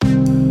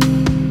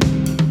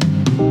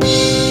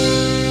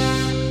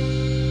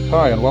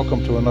Hi, and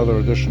welcome to another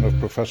edition of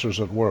Professors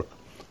at Work,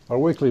 our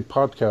weekly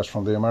podcast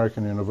from the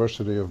American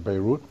University of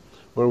Beirut,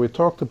 where we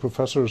talk to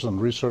professors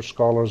and research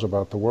scholars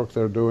about the work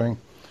they're doing,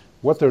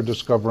 what they're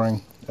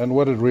discovering, and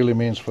what it really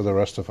means for the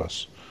rest of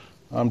us.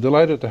 I'm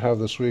delighted to have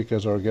this week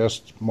as our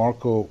guest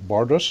Marco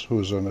Bardas,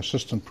 who is an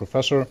assistant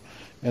professor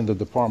in the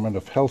Department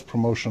of Health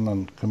Promotion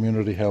and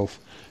Community Health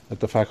at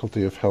the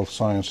Faculty of Health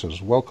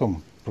Sciences.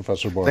 Welcome,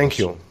 Professor Bardas. Thank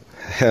you.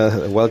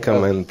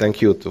 Welcome, and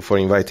thank you for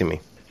inviting me.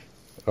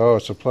 Oh,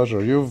 it's a pleasure.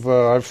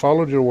 I've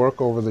followed your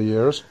work over the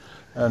years,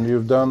 and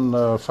you've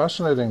done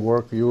fascinating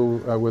work,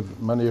 with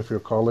many of your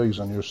colleagues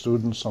and your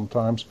students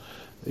sometimes,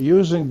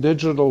 using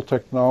digital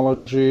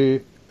technology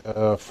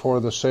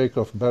for the sake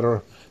of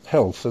better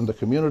health in the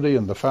community,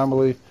 in the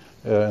family,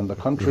 in the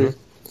country.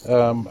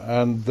 Mm-hmm.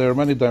 And there are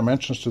many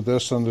dimensions to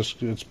this, and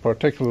it's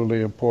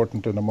particularly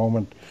important in a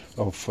moment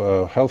of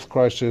health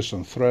crisis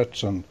and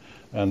threats and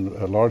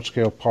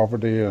large-scale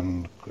poverty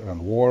and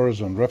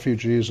wars and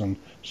refugees, and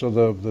so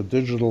the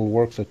digital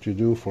work that you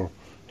do for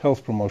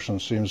health promotion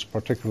seems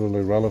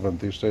particularly relevant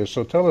these days.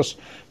 So tell us,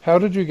 how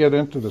did you get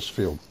into this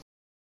field?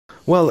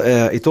 Well,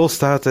 it all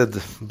started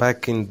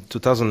back in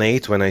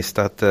 2008 when I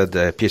started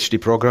a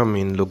PhD program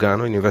in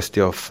Lugano,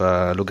 University of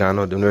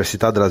Lugano, the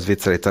Università della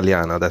Svizzera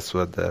Italiana, that's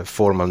what the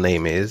formal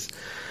name is.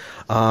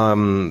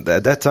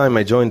 At that time,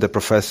 I joined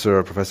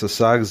Professor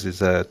Suggs,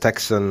 is a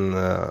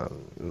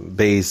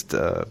Texan-based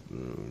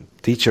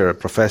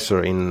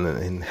professor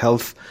in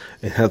health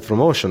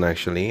promotion,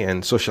 actually,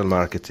 and social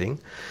marketing.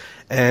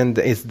 And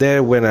it's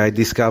there when I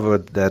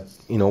discovered that,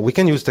 we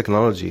can use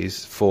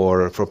technologies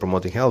for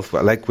promoting health,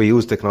 like we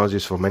use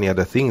technologies for many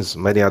other things,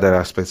 many other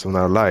aspects of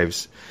our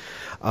lives.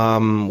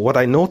 What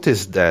I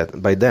noticed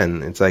that by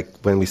then, it's like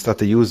when we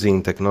started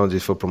using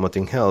technologies for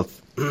promoting health,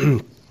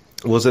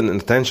 was an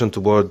attention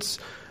towards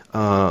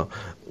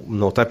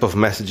type of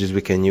messages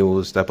we can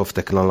use, type of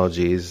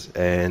technologies,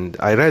 and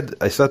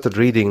I started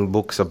reading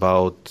books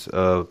about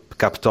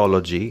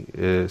captology.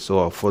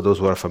 So for those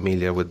who are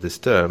familiar with this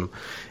term,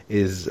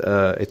 is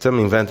a term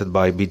invented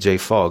by B.J.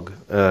 Fogg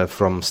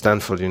from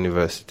Stanford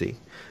University.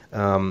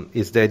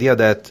 It's the idea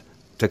that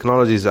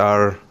technologies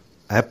are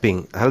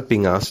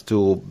helping us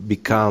to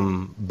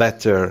become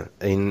better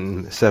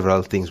in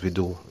several things we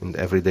do in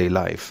everyday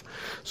life.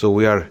 So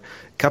we are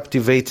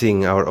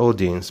captivating our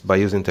audience by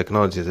using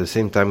technology. At the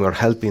same time, we're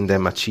helping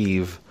them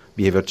achieve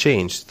behavior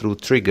change through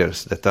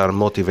triggers that are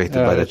motivated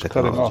by the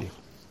technology.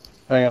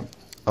 Hang on.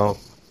 Oh,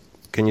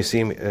 can you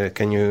see me?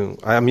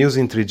 I'm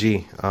using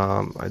 3G.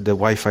 The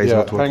Wi-Fi is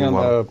not working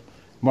well.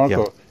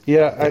 Marco.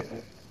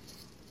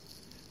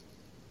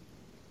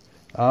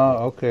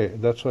 Okay.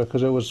 That's why,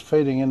 because it was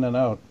fading in and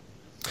out.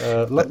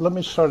 Let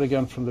me start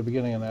again from the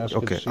beginning and ask.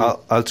 Okay.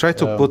 I'll try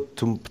to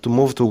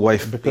move to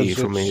Wi-Fi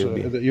from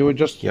maybe. You were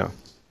just. Yeah.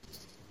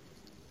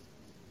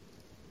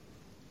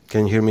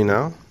 Can you hear me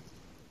now?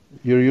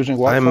 You're using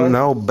Wi-Fi? I'm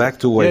now back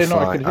to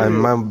Wi-Fi.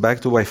 I'm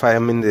back to Wi-Fi.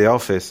 I'm in the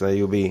office,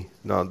 UB.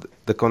 No,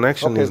 the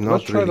connection is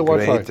not really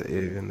great.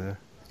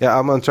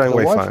 I'm trying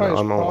Wi-Fi.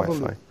 I'm on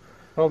Wi-Fi.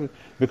 Probably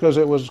because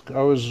I was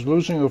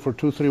losing you for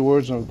 2-3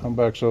 words and it would come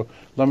back. So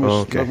let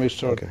me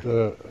start.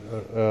 Okay.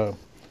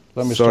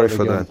 Sorry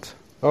for again. that.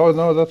 Oh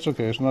no, that's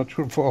okay. It's not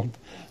your fault.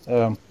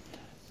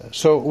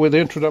 So with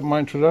my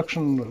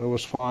introduction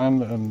was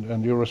fine,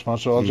 and your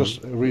response. So I'll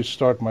just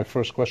restart my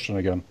first question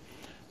again.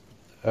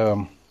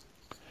 So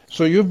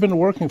you've been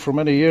working for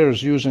many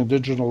years using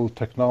digital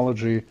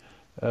technology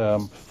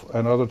and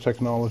other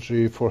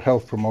technology for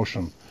health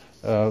promotion.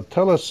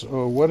 Tell us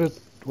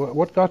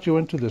what got you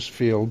into this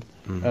field,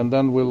 and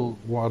then I'll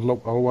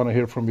want to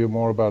hear from you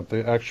more about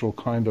the actual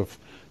kind of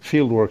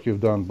field work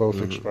you've done, both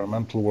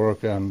experimental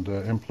work and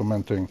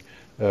implementing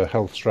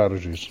health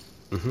strategies.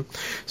 Mm-hmm.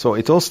 So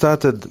it all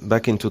started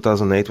back in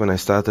 2008 when I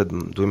started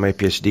doing my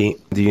PhD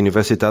at the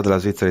Università della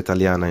Svizzera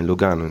Italiana in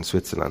Lugano in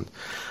Switzerland.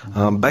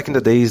 Back in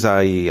the days,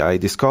 I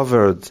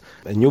discovered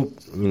a new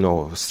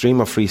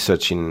stream of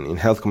research in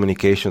health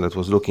communication that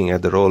was looking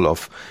at the role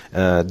of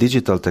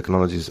digital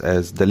technologies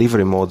as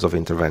delivery modes of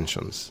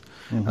interventions.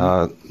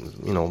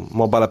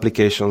 Mobile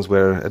applications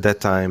were at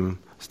that time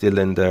still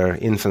in their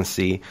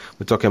infancy.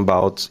 We're talking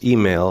about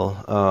email,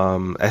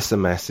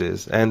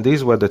 SMSs, and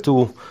these were the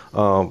two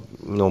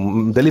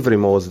delivery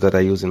modes that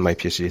I use in my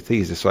PhD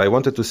thesis. So I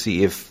wanted to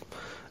see if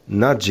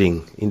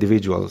nudging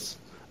individuals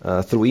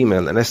through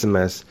email and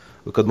SMS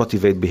we could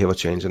motivate behavior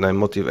change. And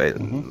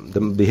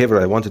the behavior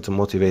I wanted to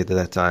motivate at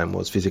that time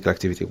was physical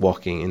activity,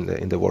 walking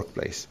in the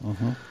workplace.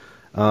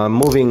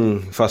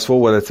 Moving fast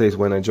forward, let's say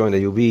when I joined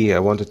the UB, I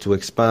wanted to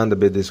expand a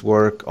bit this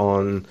work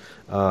on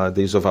the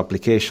use of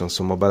applications,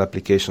 so mobile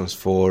applications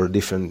for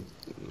different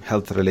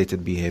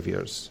health-related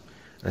behaviors.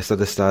 I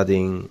started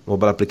studying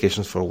mobile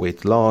applications for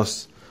weight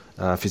loss,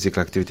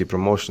 physical activity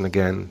promotion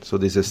again. So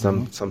this is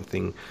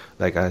something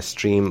like a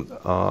stream.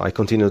 I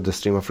continued the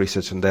stream of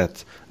research on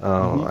that.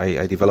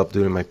 I developed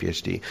during my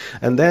PhD.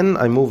 And then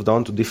I moved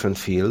on to different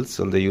fields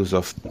on the use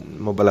of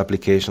mobile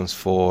applications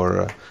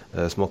for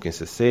smoking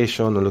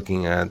cessation,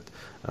 looking at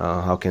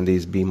how can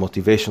these be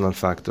motivational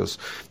factors.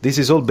 This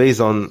is all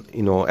based on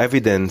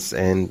evidence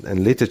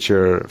and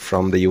literature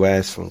from the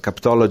US. From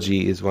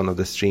Captology is one of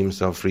the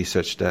streams of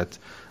research that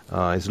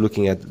is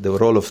looking at the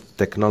role of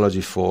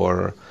technology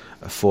for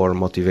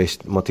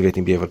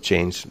motivating behavior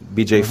change.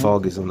 B.J.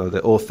 Fogg is one of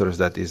the authors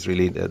that is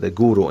really the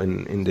guru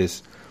in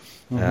this.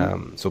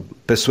 So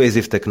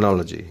persuasive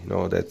technology,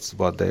 that's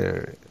what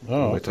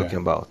we're talking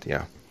about.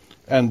 Yeah.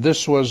 And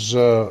this was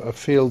a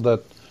field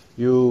that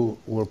you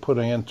were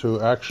putting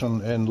into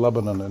action in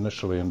Lebanon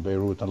initially, in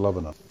Beirut and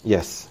Lebanon.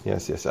 Yes.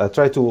 I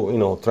try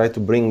to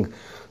bring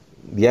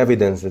the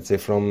evidence, let's say,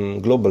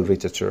 from global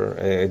literature.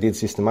 I did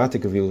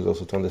systematic reviews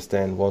also to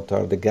understand what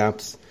are the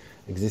gaps,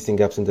 existing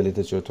gaps in the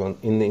literature,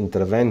 in the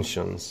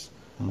interventions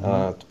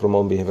to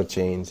promote behavior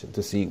change,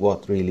 to see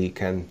what really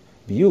can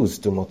be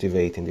used to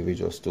motivate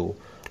individuals to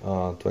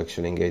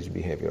actually engage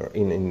behavior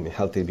in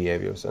healthy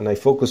behaviors. And I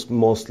focused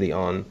mostly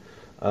on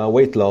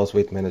weight loss,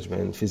 weight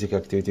management, physical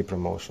activity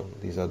promotion.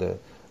 These are the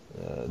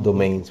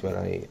domains where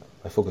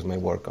I focus my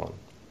work on.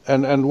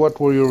 And what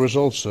were your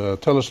results?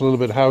 Tell us a little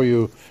bit how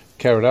you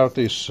carried out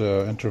these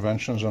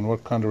interventions and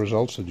what kind of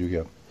results did you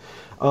get?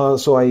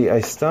 So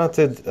I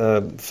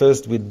started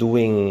first with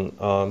doing,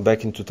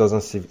 back in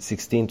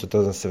 2016,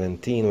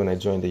 2017, when I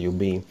joined the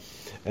UB,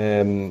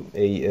 an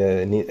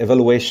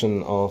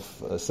evaluation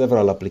of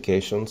several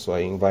applications. So I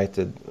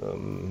invited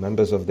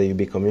members of the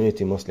UB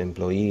community, mostly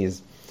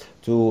employees,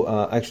 to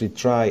actually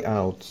try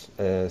out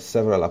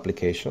several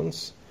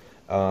applications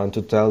and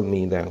to tell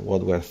me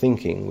what we're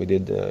thinking. We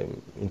did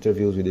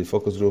interviews, we did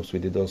focus groups, we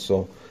did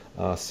also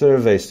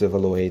surveys to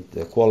evaluate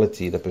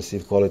the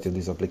perceived quality of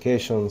these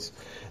applications.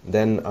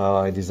 Then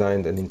I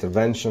designed an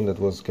intervention that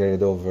was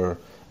carried over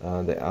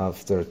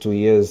after 2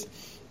 years.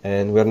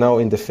 And we're now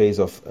in the phase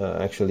of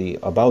actually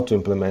about to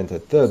implement a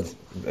third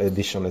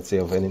edition, let's say,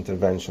 of an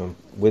intervention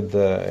with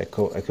a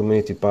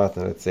community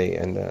partner, let's say,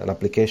 and an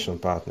application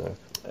partner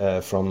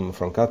from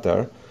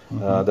Qatar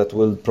that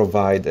will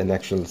provide an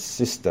actual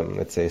system,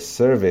 let's say,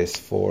 service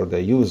for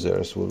the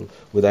users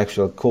with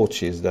actual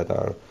coaches that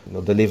are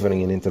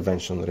delivering an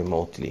intervention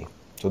remotely.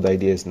 So the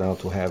idea is now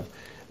to have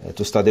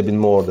to study a bit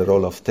more the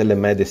role of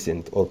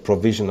telemedicine or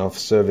provision of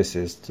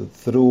services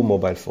through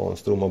mobile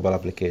phones, through mobile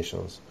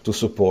applications, to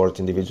support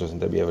individuals in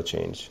their behavior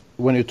change.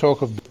 When you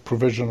talk of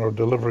provision or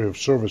delivery of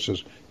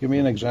services, give me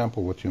an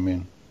example what you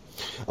mean.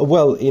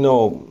 Well,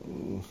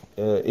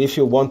 if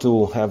you want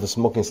to have a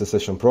smoking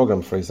cessation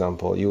program, for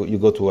example, you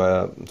go to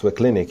a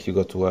clinic, you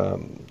go to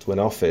an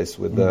office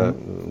with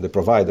the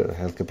provider,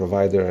 healthcare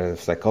provider, a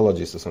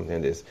psychologist or something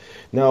like this.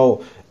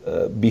 Now,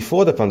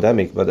 before the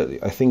pandemic, but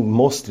I think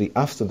mostly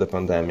after the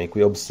pandemic,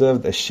 we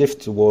observed a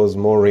shift towards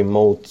more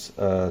remote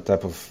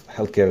type of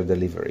healthcare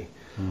delivery.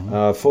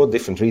 For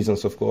different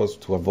reasons, of course,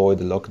 to avoid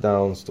the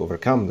lockdowns, to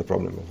overcome the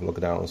problem of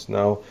lockdowns.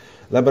 Now,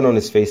 Lebanon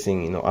is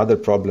facing, other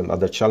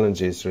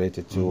challenges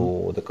related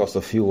to the cost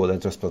of fuel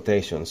and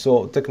transportation.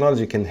 So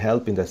technology can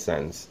help in that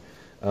sense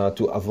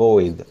to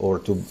avoid or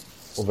to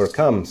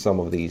overcome some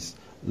of these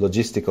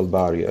logistical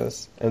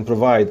barriers and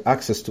provide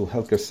access to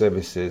healthcare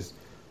services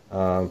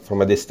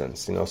from a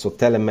distance. So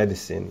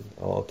telemedicine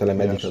or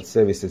telemedical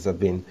services have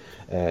been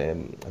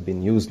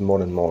used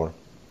more and more.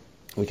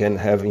 We can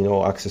have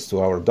access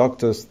to our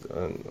doctors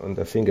on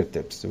their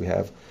fingertips. We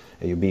have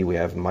AUB, we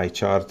have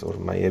MyChart or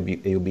My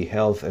AUB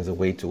Health as a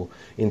way to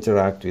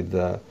interact with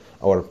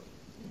our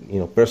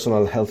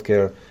personal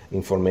healthcare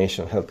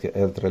information,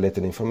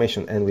 health-related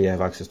information, and we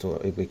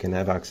can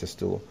have access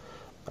to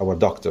our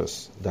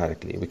doctors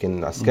directly. We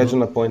can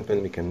schedule an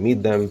appointment, we can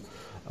meet them.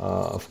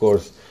 Of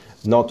course,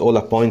 not all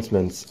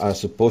appointments are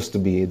supposed to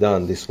be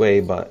done this way,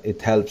 but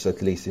it helps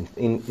at least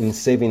in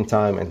saving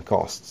time and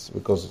costs,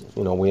 because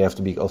we have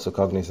to be also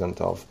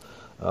cognizant of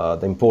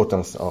the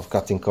importance of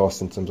cutting costs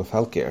in terms of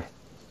healthcare.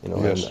 And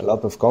a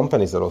lot of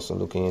companies are also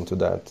looking into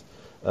that.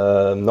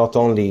 Not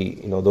only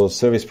those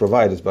service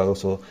providers, but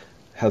also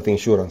health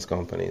insurance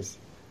companies,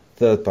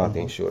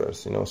 third-party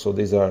insurers. So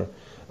these are.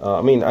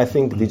 I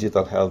think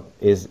digital health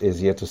is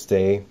here to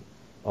stay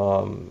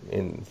for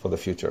the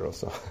future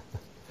also.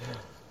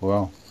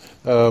 Well,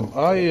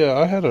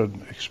 I had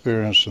an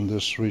experience in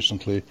this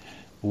recently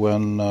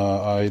when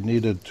I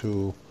needed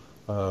to.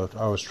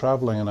 I was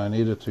traveling and I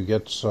needed to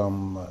get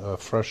some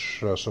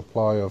fresh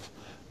supply of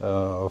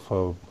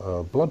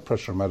blood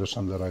pressure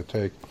medicine that I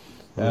take,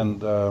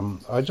 and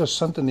I just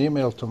sent an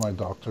email to my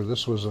doctor.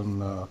 This was in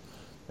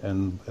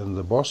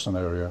the Boston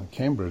area, in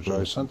Cambridge.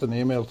 I sent an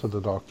email to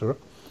the doctor,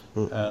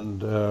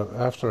 and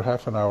after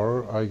half an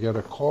hour, I get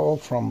a call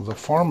from the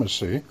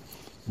pharmacy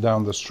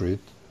down the street.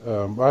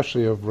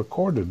 Actually, a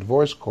recorded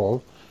voice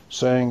call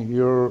saying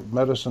your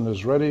medicine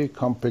is ready.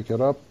 Come pick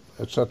it up,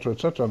 etc.,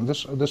 etc. And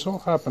this all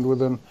happened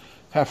within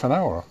half an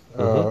hour,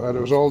 and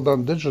it was all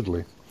done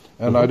digitally.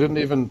 And I didn't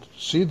even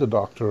see the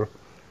doctor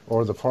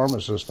or the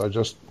pharmacist. I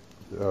just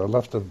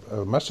left a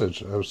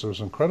message. It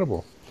was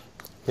incredible.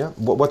 Yeah,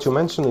 what you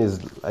mentioned is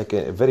like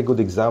a very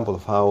good example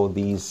of how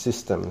these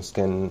systems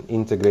can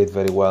integrate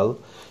very well,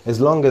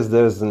 as long as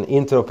there's an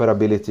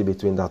interoperability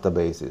between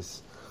databases.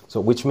 So,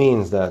 which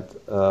means that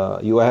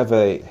you have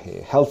a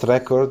health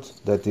record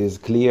that is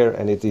clear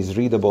and it is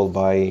readable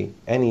by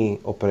any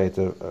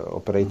operator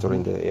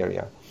in the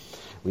area.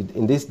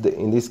 In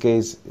this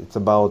case, it's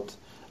about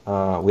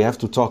we have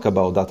to talk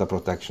about data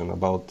protection,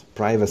 about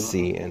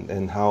privacy,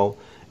 and how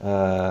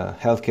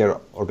healthcare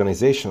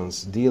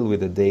organizations deal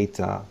with the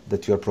data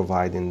that you are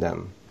providing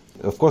them.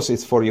 Of course,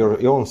 it's for your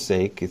own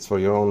sake, it's for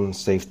your own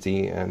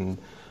safety,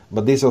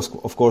 but this,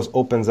 of course,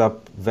 opens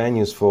up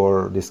venues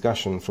for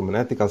discussion from an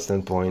ethical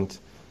standpoint.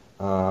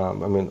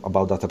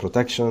 About data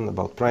protection,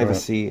 about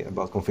privacy,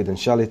 about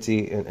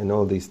confidentiality, and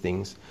all these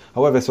things.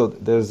 However, so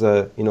there's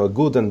a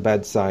good and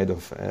bad side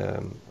of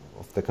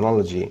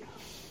technology,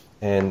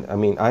 and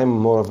I'm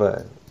more of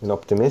an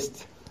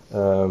optimist.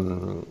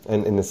 And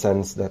in the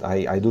sense that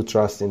I do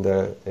trust in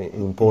the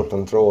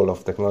important role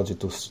of technology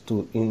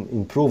to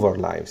improve our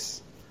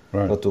lives,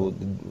 not to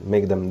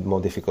make them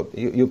more difficult.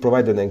 You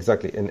provided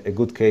exactly a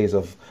good case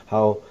of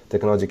how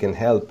technology can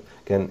help,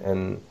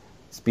 and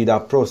speed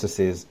up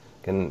processes,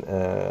 can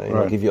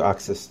give you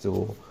access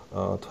to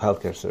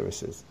healthcare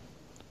services.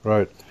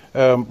 Right.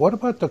 What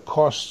about the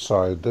cost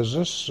side? Does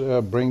this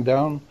bring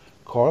down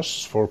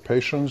costs for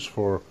patients,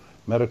 for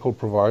medical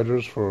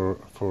providers,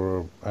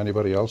 for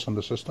anybody else in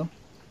the system?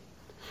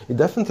 It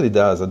definitely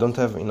does. I don't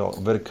have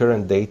very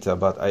current data,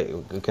 but I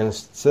can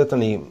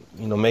certainly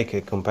make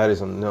a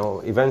comparison.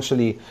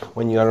 Eventually,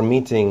 when you are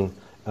meeting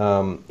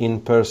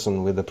in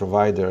person with the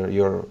provider,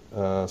 you're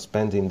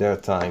spending their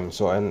time.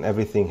 And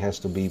everything has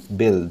to be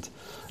billed.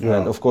 Yeah.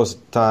 And of course,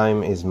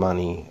 time is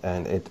money,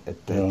 and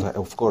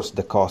of course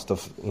the cost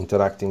of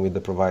interacting with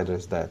the provider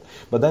is that.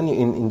 But then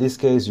in this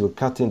case, you're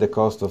cutting the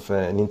cost of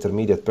an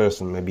intermediate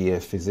person, maybe a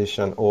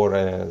physician or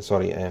a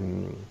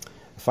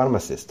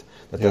pharmacist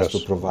that has to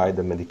provide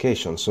the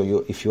medication.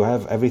 So if you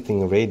have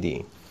everything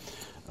ready,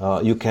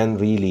 you can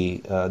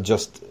really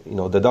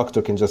the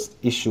doctor can just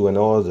issue an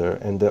order,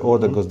 and the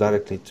order goes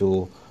directly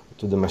to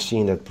the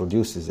machine that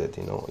produces it.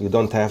 You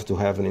don't have to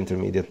have an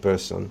intermediate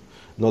person,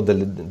 not the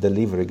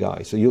delivery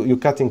guy. So you're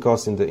cutting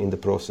costs in the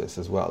process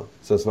as well.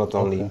 So it's not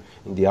only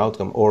in the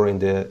outcome or in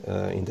the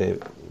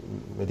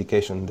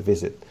medication, the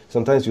visit.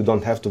 Sometimes you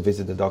don't have to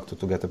visit the doctor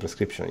to get a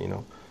prescription.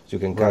 So you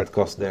can cut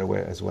costs there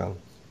as well.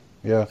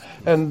 Yeah,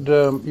 and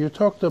you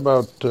talked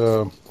about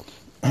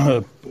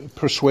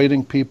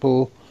persuading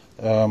people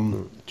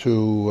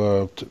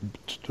to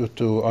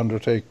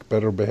undertake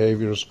better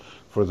behaviors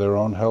for their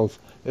own health.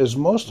 Is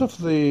most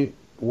of the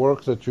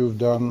work that you've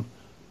done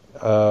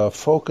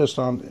focused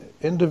on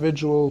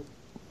individual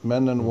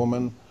men and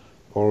women,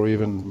 or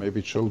even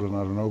maybe children, I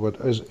don't know, but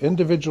is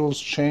individuals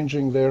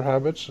changing their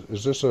habits?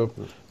 Is this a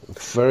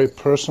very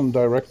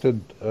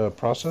person-directed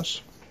process?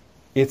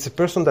 It's a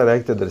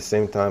person-directed. At the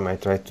same time, I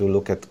try to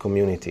look at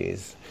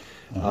communities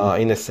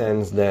in a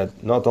sense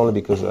that not only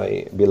because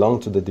I belong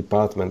to the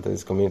department that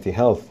is community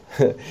health,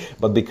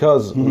 but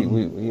because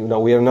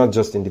we are not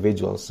just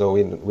individuals. So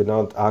we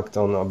don't act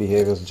on our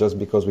behaviors just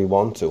because we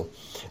want to.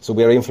 So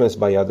we are influenced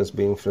by others,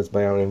 being influenced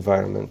by our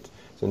environment.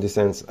 So in this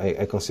sense,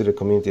 I consider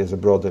community as a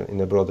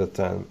broader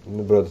term.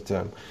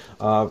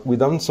 We've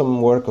done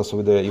some work also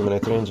with the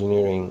humanitarian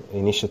engineering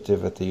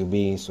initiative at the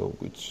UB,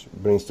 which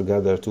brings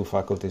together two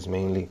faculties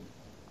mainly,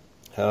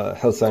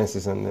 health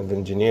sciences and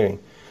engineering,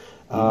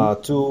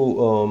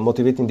 to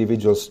motivate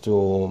individuals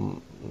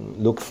to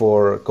look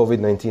for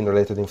COVID-19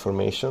 related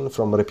information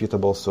from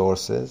reputable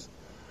sources.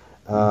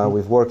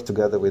 We've worked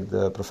together with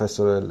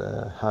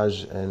Professor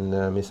Haj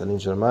and Ms. Aline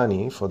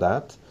Germani for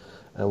that.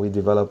 We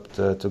developed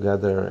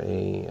together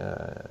an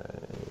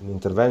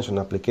intervention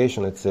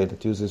application, let's say,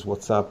 that uses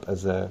WhatsApp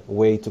as a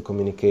way to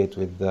communicate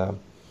with the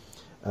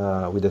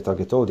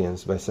target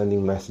audience by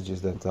sending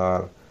messages that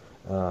are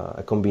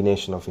a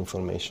combination of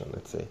information,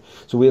 let's say.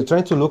 So we are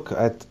trying to look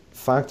at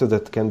factors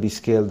that can be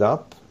scaled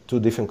up to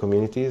different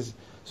communities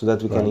so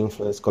that we can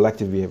influence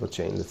collective behavior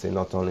change, let's say,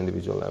 not on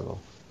individual level.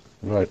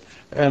 Right.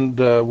 And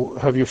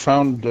have you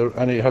found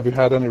have you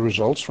had any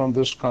results from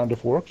this kind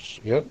of work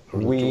yet?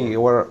 We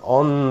were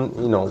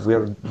we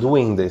are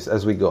doing this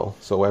as we go,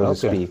 so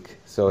as we speak.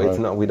 So it's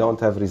not, we don't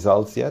have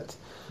results yet.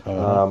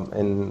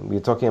 And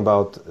we're talking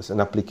about an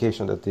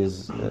application that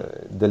is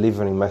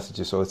delivering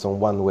messages, so it's on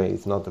one way,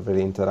 it's not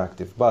very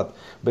interactive. But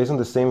based on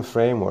the same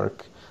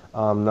framework,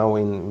 now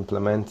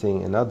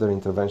implementing another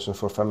intervention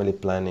for family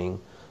planning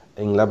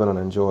in Lebanon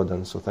and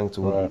Jordan. So thanks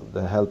to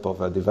the help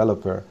of a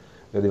developer,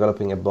 we're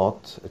developing a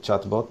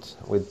chat bot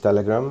with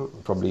Telegram.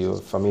 Probably you're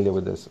familiar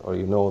with this, or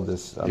you know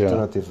this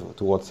alternative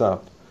to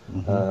WhatsApp.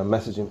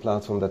 Messaging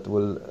platform that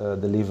will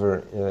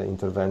deliver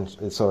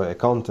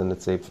content,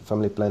 let's say,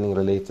 family planning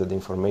related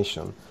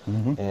information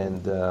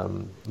and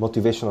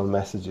motivational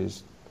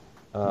messages,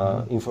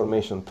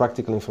 information,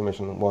 practical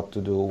information, what to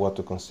do, what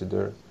to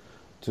consider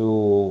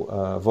to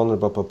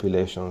vulnerable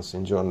populations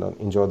in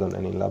Jordan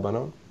and in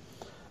Lebanon.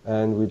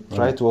 And we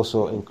try to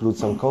also include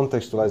some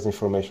contextualized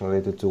information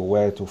related to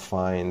where to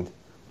find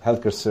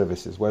healthcare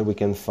services, where we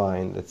can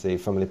find, let's say,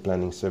 family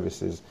planning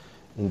services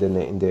in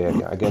the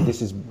area. Again,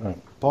 this is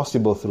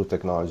possible through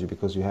technology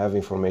because you have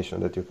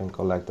information that you can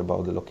collect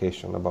about the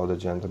location, about the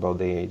gender, about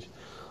the age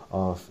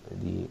of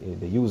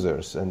the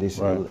users, and this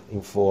will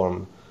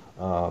inform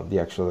the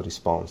actual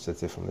response, let's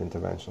say, from the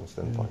intervention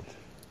standpoint.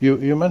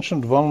 You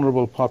mentioned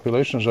vulnerable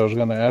populations. I was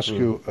going to ask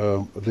you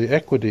the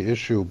equity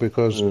issue,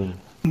 because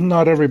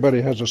not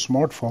everybody has a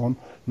smartphone,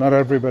 not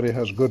everybody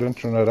has good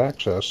internet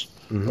access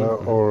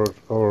or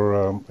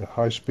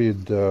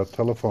high-speed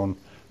telephone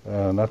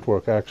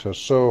network access.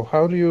 So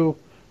how do you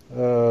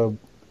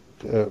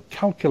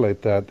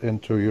calculate that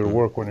into your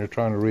work when you're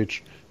trying to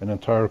reach an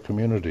entire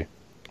community?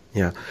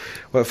 Yeah.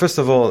 Well, first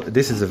of all,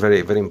 this is a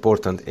very, very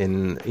important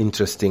and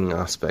interesting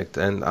aspect.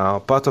 And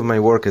part of my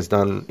work has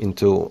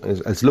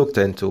looked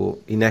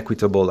into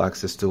inequitable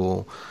access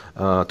to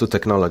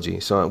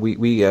technology. So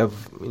we have,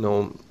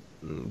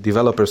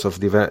 developers of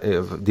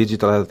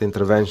digital health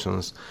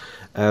interventions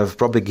have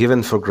probably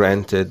given for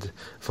granted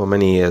for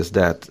many years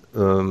that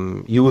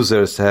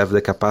users have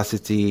the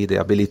capacity, the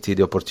ability,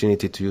 the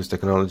opportunity to use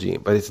technology,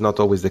 but it's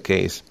not always the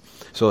case.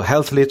 So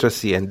health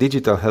literacy and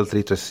digital health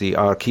literacy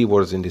are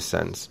keywords in this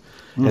sense.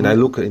 And I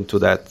look into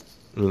that,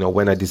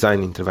 when I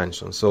design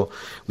interventions. So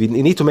we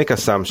need to make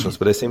assumptions,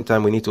 but at the same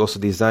time we need to also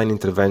design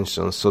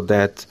interventions so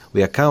that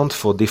we account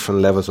for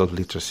different levels of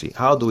literacy.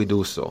 How do we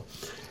do so?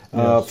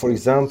 For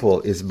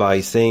example, is by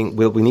saying,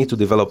 well, we need to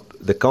develop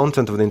the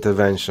content of the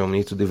intervention. We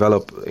need to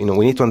develop,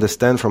 we need to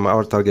understand from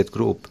our target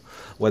group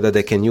whether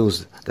they can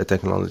use the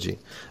technology.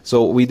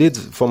 So we did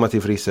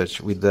formative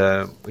research with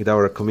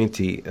our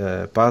community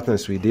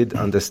partners. We did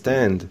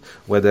understand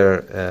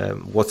whether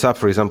WhatsApp,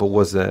 for example,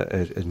 was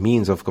a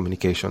means of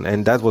communication,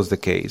 and that was the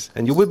case.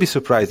 And you will be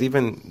surprised,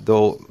 even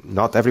though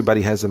not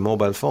everybody has a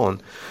mobile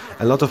phone,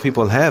 a lot of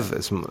people have a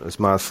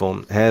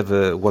smartphone, have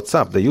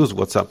WhatsApp. They use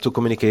WhatsApp to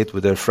communicate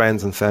with their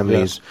friends and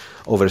families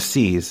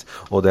overseas,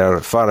 or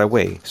they're far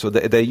away. So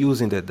they're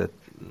using the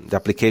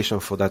application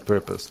for that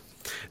purpose.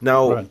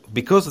 Now,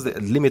 because of the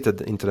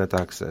limited internet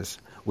access,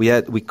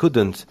 we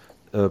couldn't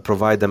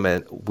provide them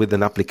with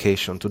an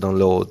application to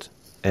download,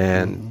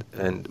 and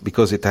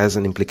because it has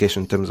an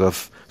implication in terms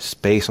of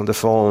space on the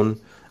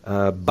phone,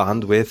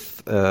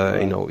 bandwidth.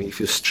 If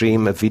you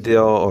stream a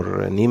video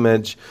or an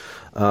image,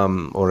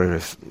 or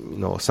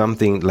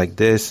something like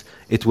this,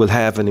 it will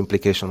have an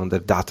implication on the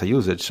data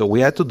usage. So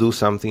we had to do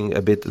something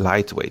a bit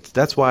lightweight.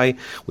 That's why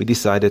we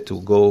decided to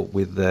go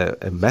with a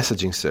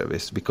messaging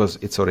service, because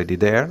it's already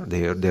there.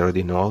 They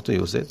already know how to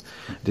use it.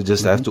 They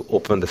just have to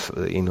open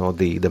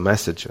the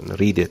message and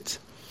read it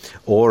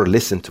or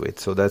listen to it.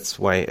 So that's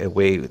why a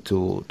way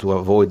to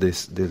avoid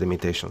the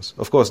limitations.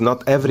 Of course,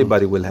 not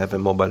everybody will have a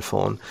mobile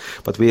phone,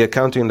 but we are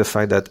counting on the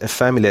fact that a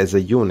family as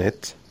a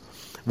unit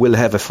will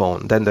have a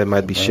phone. Then they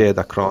might be shared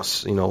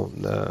across,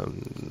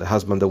 the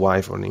husband, the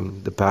wife, or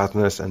the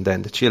partners, and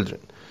then the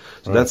children.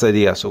 So that's the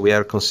idea. So we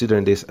are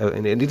considering this,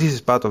 and this is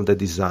part of the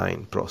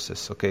design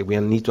process. Okay, we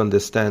need to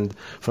understand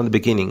from the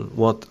beginning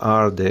what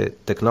are the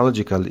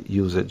technological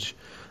usage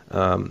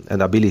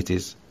and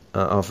abilities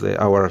of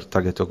our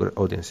target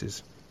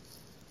audiences.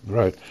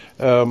 Right.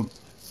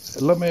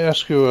 Let me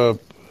ask you a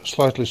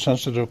slightly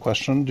sensitive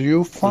question. Do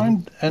you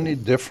find any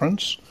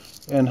difference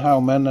in how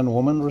men and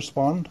women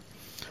respond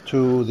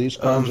to these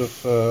kinds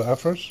of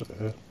efforts?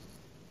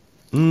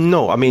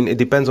 No, I mean, it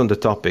depends on the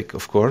topic,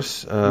 of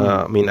course.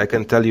 I mean, I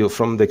can tell you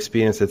from the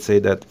experience, let's say,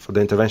 that for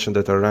the intervention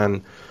that I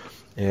ran,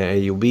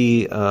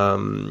 AUB,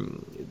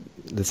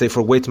 let's say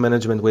for weight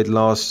management, weight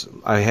loss,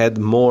 I had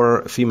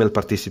more female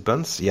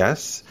participants,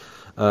 yes,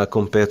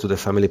 compared to the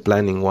family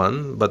planning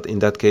one. But in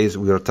that case,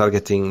 we are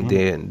targeting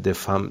the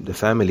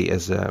family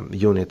as a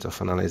unit of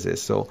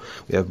analysis. So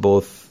we have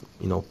both,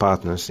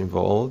 partners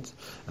involved,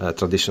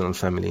 traditional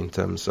family in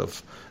terms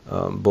of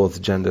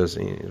both genders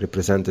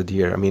represented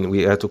here. I mean,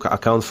 we had to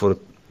account for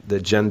the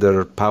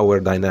gender power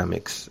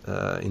dynamics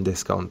in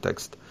this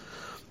context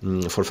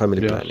for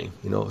family planning.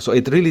 So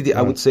it really,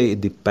 I would say, it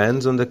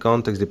depends on the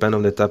context, depends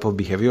on the type of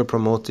behavior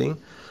promoting.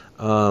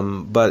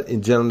 But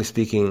generally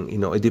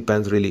speaking, it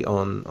depends really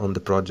on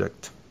the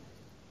project.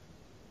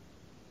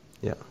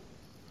 Yeah.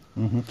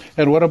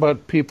 And what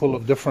about people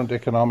of different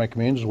economic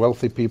means,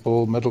 wealthy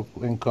people, middle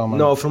income?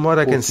 No, from what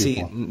I can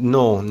see,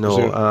 no.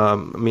 I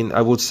mean,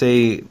 I would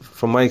say,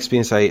 from my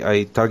experience,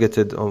 I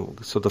targeted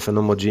sort of an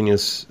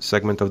homogeneous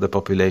segment of the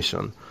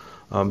population.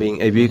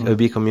 Being a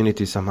big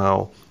community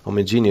somehow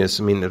homogeneous,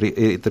 I mean,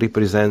 it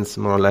represents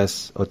more or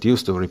less, or it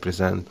used to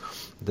represent,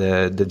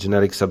 the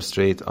generic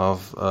substrate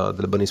of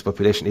the Lebanese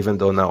population, even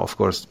though now, of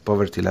course,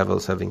 poverty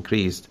levels have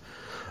increased.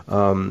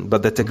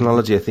 But the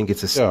technology, I think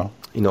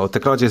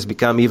technology has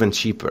become even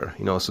cheaper,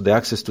 so the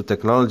access to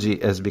technology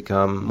has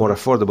become more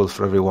affordable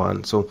for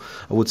everyone. So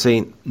I would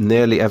say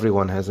nearly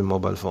everyone has a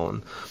mobile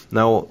phone.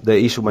 Now, the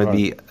issue might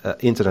be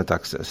internet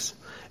access.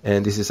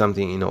 And this is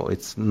something,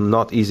 it's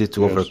not easy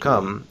to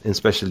overcome,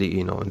 especially,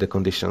 in the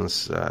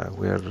conditions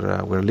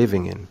we're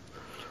living in.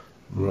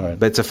 Right.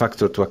 But it's a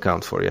factor to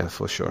account for,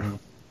 for sure.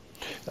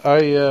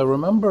 I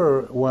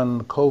remember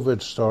when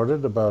COVID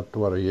started, about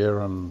over a year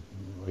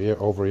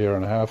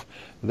and a half,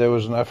 there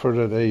was an effort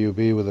at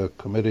AUB with a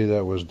committee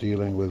that was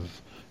dealing with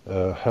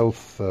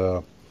health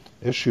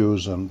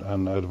issues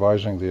and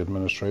advising the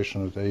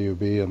administration at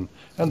AUB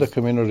and the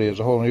community as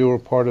a whole. And you were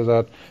part of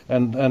that,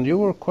 and you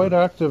were quite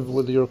active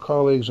with your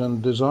colleagues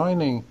in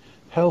designing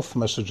health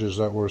messages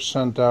that were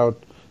sent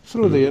out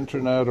through the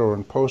internet or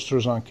in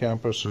posters on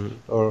campus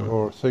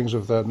or things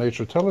of that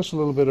nature. Tell us a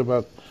little bit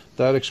about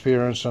that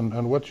experience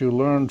and what you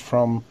learned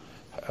from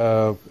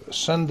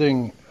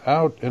sending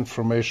out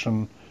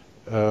information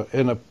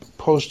in a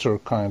poster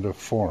kind of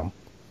form.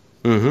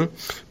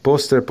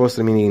 Poster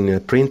meaning in a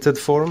printed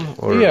form,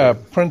 or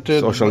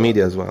printed. Social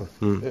media as well.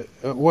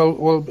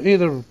 Well,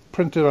 either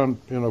printed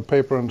on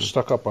paper and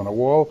stuck up on a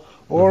wall,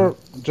 or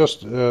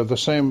just the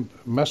same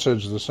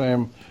message, the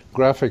same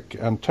graphic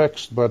and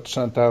text, but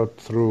sent out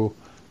through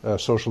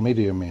social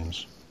media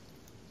means.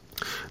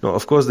 No,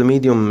 of course the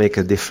medium make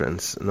a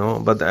difference. No,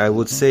 but I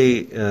would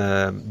say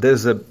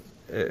there's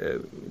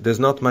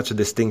not much a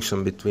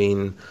distinction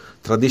between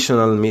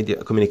traditional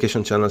media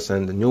communication channels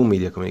and new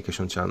media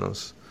communication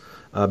channels.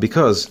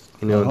 Because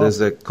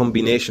there's a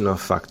combination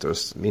of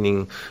factors,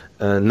 meaning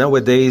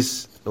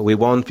nowadays we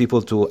want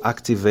people to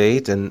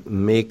activate and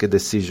make a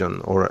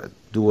decision or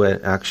do an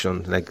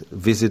action, like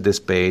visit this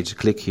page,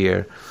 click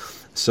here.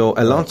 So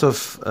a lot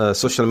of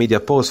social media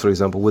posts, for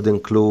example, would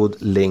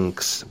include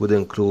links, would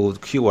include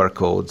QR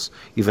codes,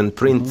 even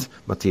print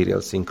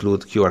materials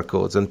include QR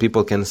codes, and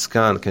people can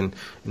scan,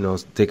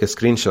 take a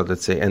screenshot,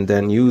 let's say, and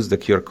then use the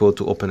QR code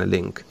to open a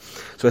link.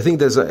 So I think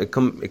there's a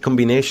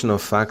combination of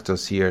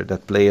factors here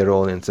that play a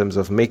role in terms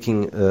of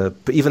making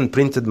even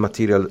printed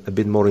material a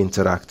bit more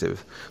interactive.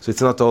 So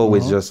it's not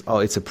always just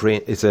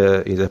it's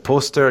a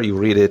poster, you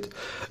read it.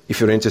 If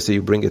you're interested,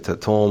 you bring it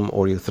at home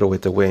or you throw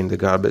it away in the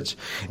garbage.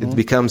 It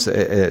becomes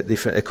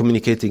a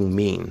communicating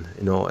mean,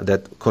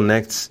 that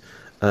connects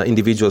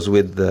individuals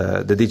with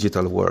the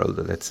digital world,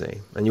 let's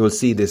say. And you will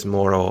see this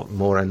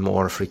more and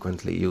more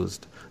frequently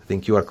used. I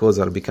think QR codes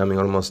are becoming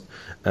almost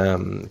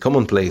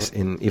commonplace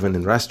even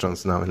in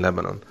restaurants now in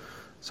Lebanon.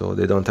 So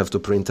they don't have to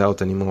print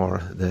out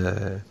anymore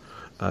the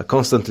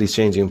constantly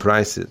changing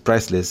price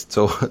list.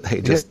 So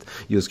they just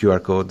use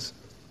QR codes.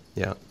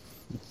 Yeah.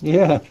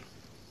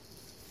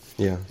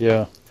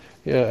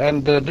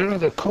 And during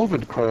the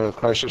COVID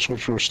crisis,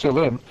 which we're still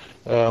in,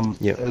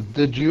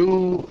 did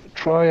you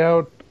try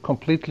out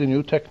completely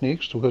new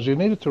techniques? Because you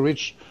needed to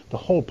reach the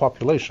whole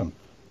population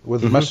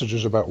with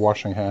messages about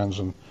washing hands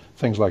and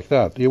things like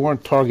that. You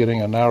weren't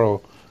targeting a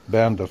narrow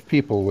band of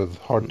people with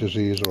heart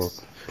disease or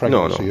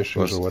pregnancy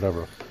issues or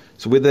whatever.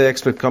 So with the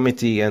expert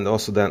committee and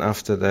also then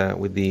after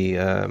with the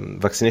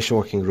vaccination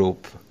working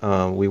group,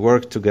 we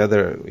worked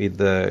together with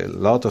a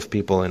lot of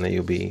people in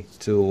AUB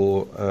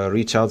to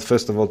reach out,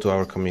 first of all, to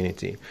our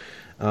community.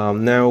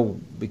 Now,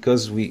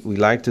 because we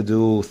like to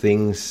do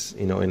things,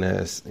 in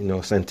a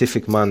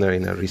scientific manner,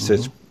 in a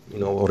research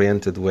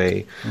oriented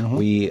way,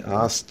 we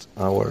asked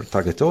our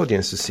target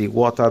audience to see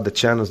what are the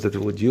channels that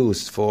we would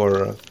use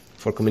for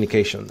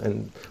communication,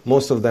 and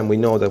most of them we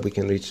know that we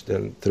can reach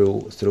them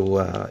through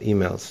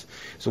emails.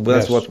 So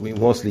that's what we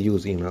mostly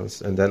use,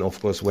 emails, and then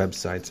of course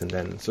websites, and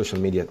then social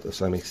media to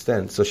some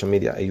extent, social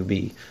media,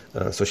 AUB,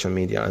 social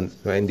media, and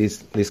in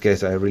this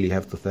case I really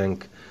have to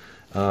thank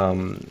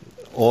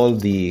all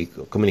the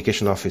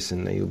communication office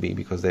in AUB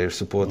because they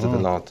supported a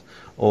lot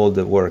all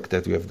the work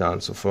that we have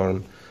done. So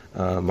from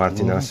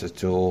Martin Nasser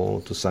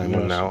to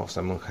Simon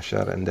Simon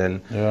Khashar, and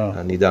then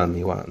Nidan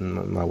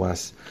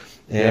Mawas.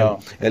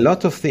 A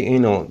lot of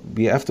things,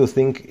 we have to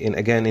think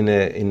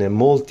in a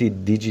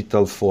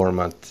multi-digital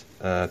format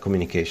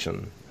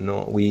communication.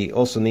 We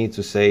also need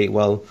to say,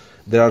 well,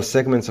 there are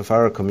segments of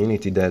our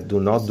community that do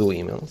not do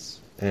emails,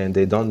 and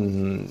they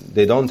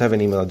don't have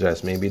an email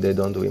address. Maybe they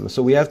don't do email.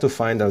 So we have to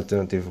find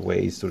alternative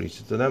ways to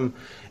reach to them,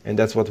 and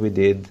that's what we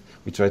did.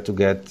 We tried to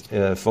get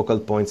focal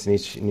points in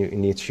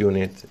each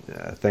unit,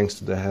 thanks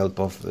to the help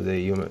of the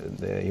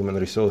human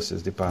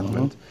resources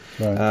department,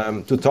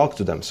 to talk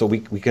to them. So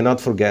we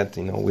cannot forget,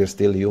 we're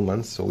still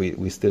humans, so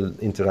we still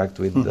interact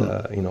with,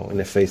 in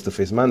a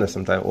face-to-face manner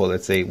sometimes, or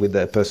let's say with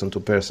a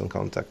person-to-person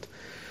contact.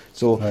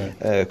 So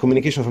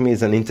communication for me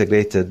is an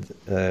integrated,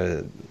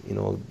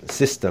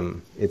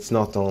 system. It's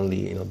not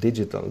only,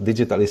 digital.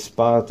 Digital is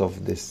part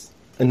of this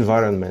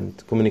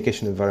environment,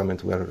 communication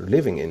environment we are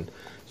living in.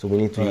 So we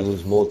need to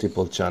use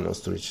multiple channels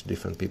to reach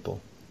different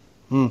people.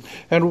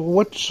 And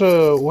what's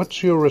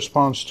your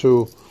response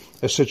to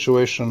a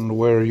situation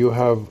where you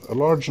have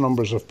large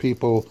numbers of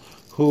people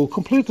who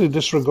completely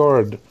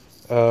disregard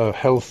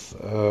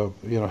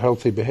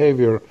healthy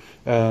behavior,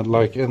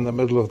 like in the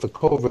middle of the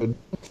COVID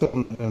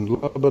in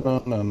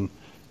Lebanon and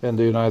in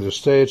the United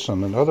States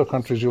and in other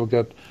countries, you'll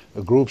get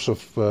groups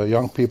of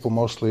young people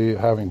mostly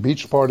having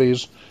beach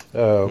parties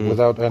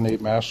without any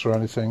masks or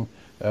anything,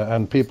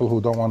 and people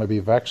who don't want to be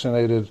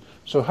vaccinated.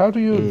 So how do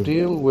you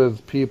deal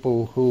with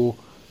people who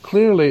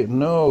clearly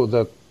know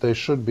that they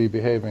should be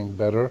behaving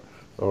better,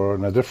 or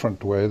in a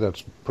different way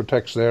that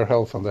protects their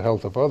health and the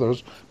health of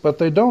others, but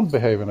they don't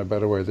behave in a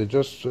better way. They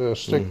just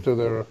stick to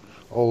their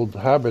old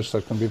habits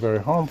that can be very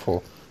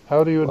harmful.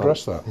 How do you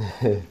address that?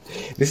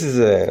 This is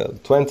a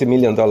 $20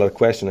 million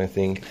question, I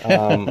think.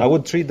 I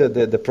would treat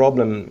the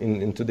problem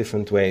in two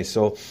different ways.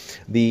 So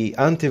the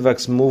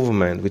anti-vax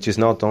movement, which is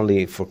not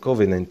only for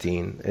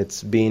COVID-19,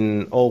 it's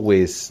been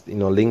always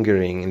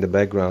lingering in the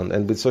background.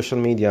 And with social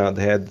media,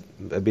 they had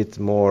a bit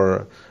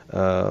more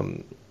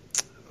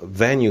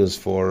venues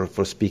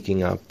for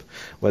speaking up,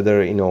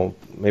 whether,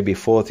 maybe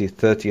 40,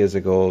 30 years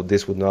ago,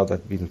 this would not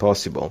have been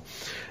possible.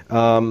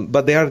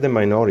 But they are the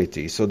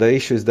minority. So the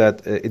issue is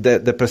that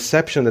the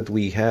perception that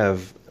we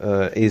have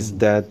is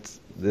that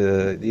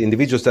the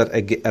individuals that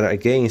are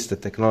against the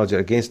technology,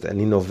 against an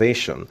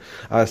innovation,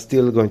 are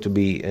still going to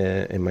be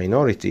a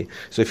minority.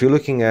 So if you're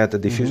looking at the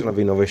diffusion of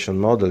innovation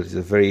model, it's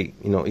a very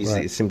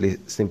easy,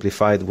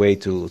 simplified way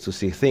to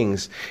see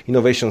things.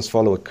 Innovations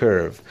follow a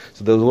curve.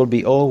 So there will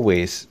be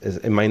always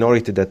a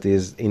minority that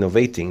is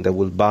innovating, that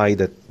will buy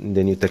the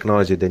new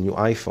technology, the new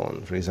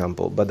iPhone, for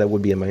example, but that will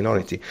be a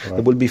minority.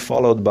 That will be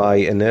followed by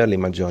an early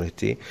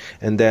majority,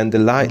 and then the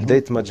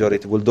late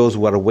majority will those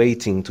who are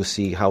waiting to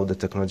see how the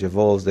technology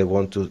evolves. They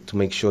want to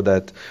make sure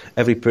that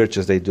every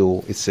purchase they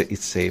do it's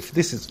safe.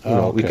 This is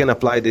we can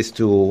apply this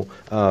to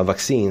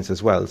vaccines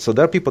as well. So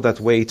there are people that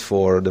wait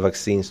for the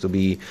vaccines to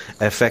be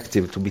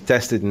effective, to be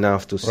tested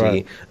enough to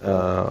see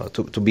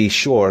to be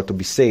sure, to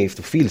be safe,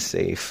 to feel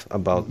safe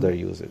about their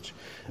usage.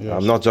 Yes.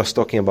 I'm not just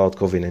talking about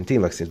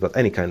COVID-19 vaccines, but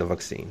any kind of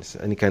vaccines,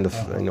 any kind of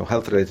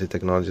health-related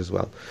technology as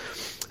well.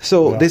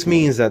 So this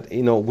means that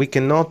we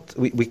cannot,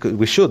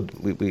 we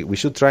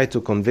should try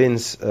to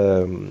convince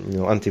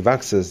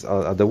anti-vaxxers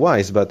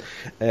otherwise. But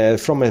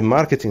from a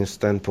marketing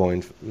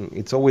standpoint,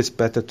 it's always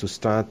better to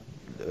start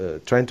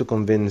trying to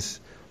convince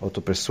or to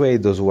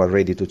persuade those who are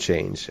ready to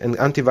change. And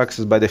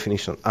anti-vaxxers, by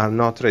definition, are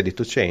not ready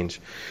to change.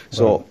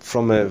 So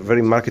from a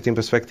very marketing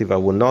perspective, I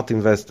will not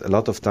invest a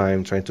lot of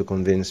time trying to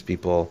convince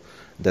people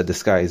that the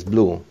sky is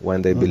blue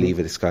when they believe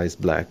the sky is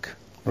black.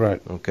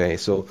 Right. Okay.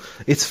 So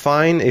it's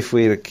fine if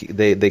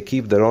they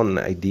keep their own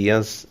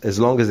ideas as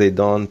long as they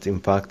don't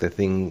impact, I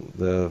think,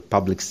 the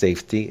public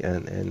safety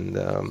and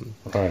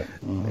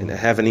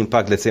have an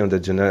impact, let's say, on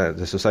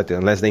the society,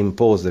 unless they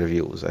impose their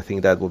views. I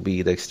think that would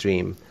be the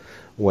extreme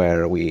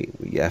where we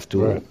have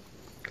to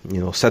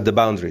set the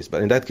boundaries.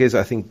 But in that case,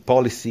 I think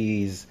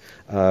policies,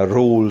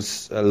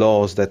 rules,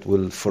 laws that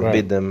will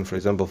forbid them, for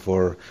example,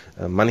 for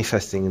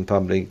manifesting in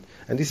public.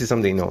 And this is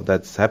something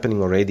that's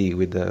happening already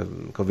with the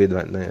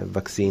COVID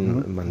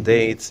vaccine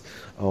mandates,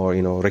 or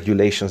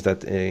regulations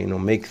that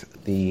make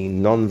the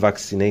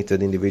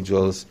non-vaccinated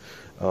individuals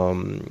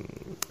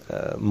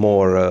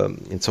more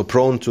so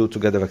prone to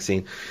get the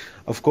vaccine.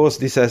 Of course,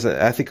 this has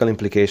ethical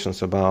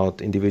implications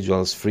about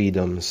individuals'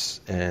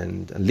 freedoms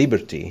and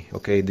liberty.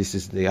 Okay, this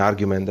is the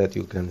argument that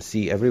you can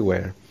see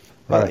everywhere.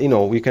 But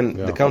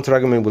the counter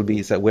argument will be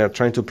is that we are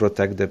trying to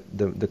protect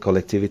the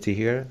collectivity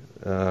here.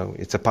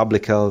 It's a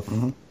public health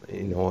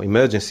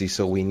emergency,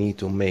 so we need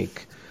to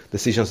make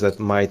decisions that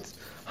might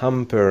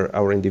hamper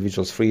our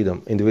individual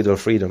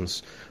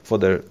freedoms for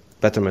the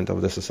betterment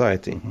of the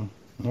society.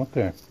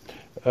 Okay.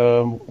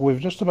 We've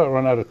just about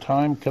run out of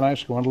time. Can I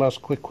ask you one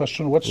last quick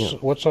question?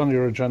 What's on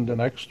your agenda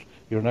next?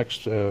 Your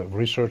next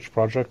research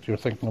project you're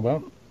thinking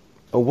about?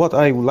 What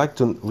I would like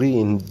to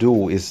really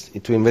do is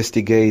to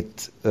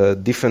investigate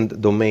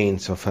different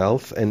domains of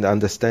health and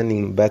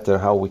understanding better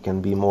how we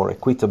can be more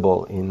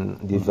equitable in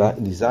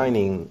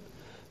designing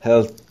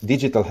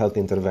digital health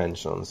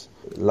interventions.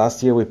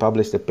 Last year we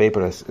published a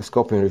paper, a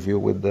scoping review,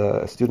 with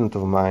a student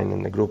of mine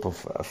and a group of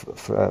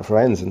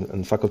friends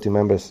and faculty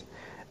members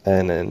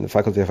and the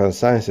Faculty of Health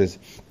Sciences.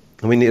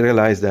 And we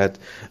realized that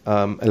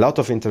a lot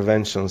of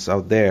interventions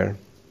out there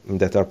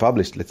that are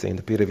published, let's say, in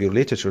the peer-reviewed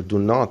literature, do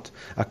not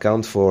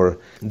account for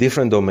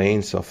different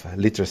domains of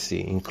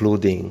literacy,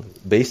 including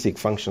basic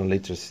functional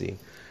literacy.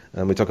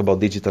 We talk about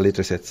digital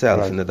literacy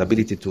itself and the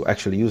ability to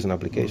actually use an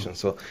application.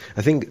 So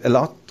I think a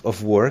lot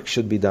of work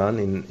should be done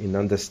in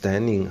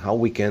understanding how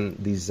we can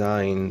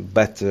design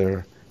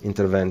better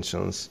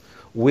interventions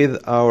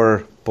with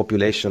our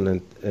population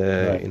and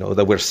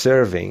that we're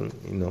serving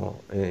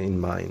in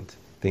mind.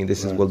 I think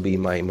this will be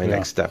my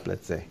next step,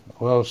 let's say.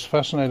 Well, it's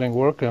fascinating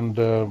work, and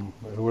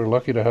we're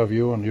lucky to have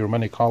you and your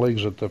many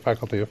colleagues at the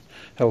Faculty of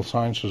Health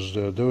Sciences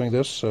doing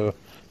this.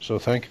 So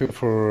thank you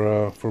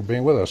for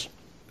being with us.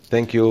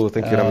 Thank you,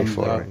 Rami,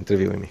 for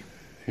interviewing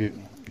me.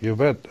 You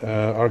bet.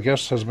 Our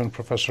guest has been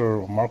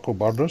Professor Marco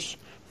Bardus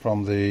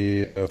from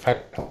the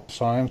Faculty of Health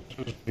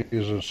Sciences. He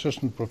is an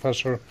assistant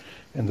professor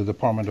in the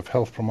Department of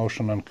Health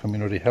Promotion and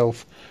Community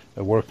Health,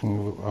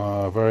 working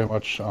very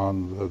much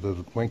on the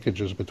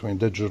linkages between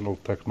digital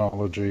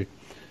technology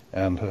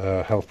and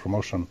health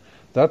promotion.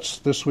 That's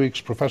this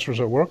week's Professors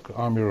at Work.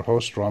 I'm your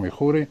host, Rami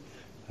Khouri.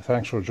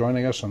 Thanks for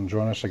joining us, and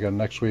join us again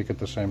next week at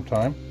the same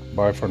time.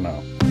 Bye for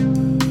now.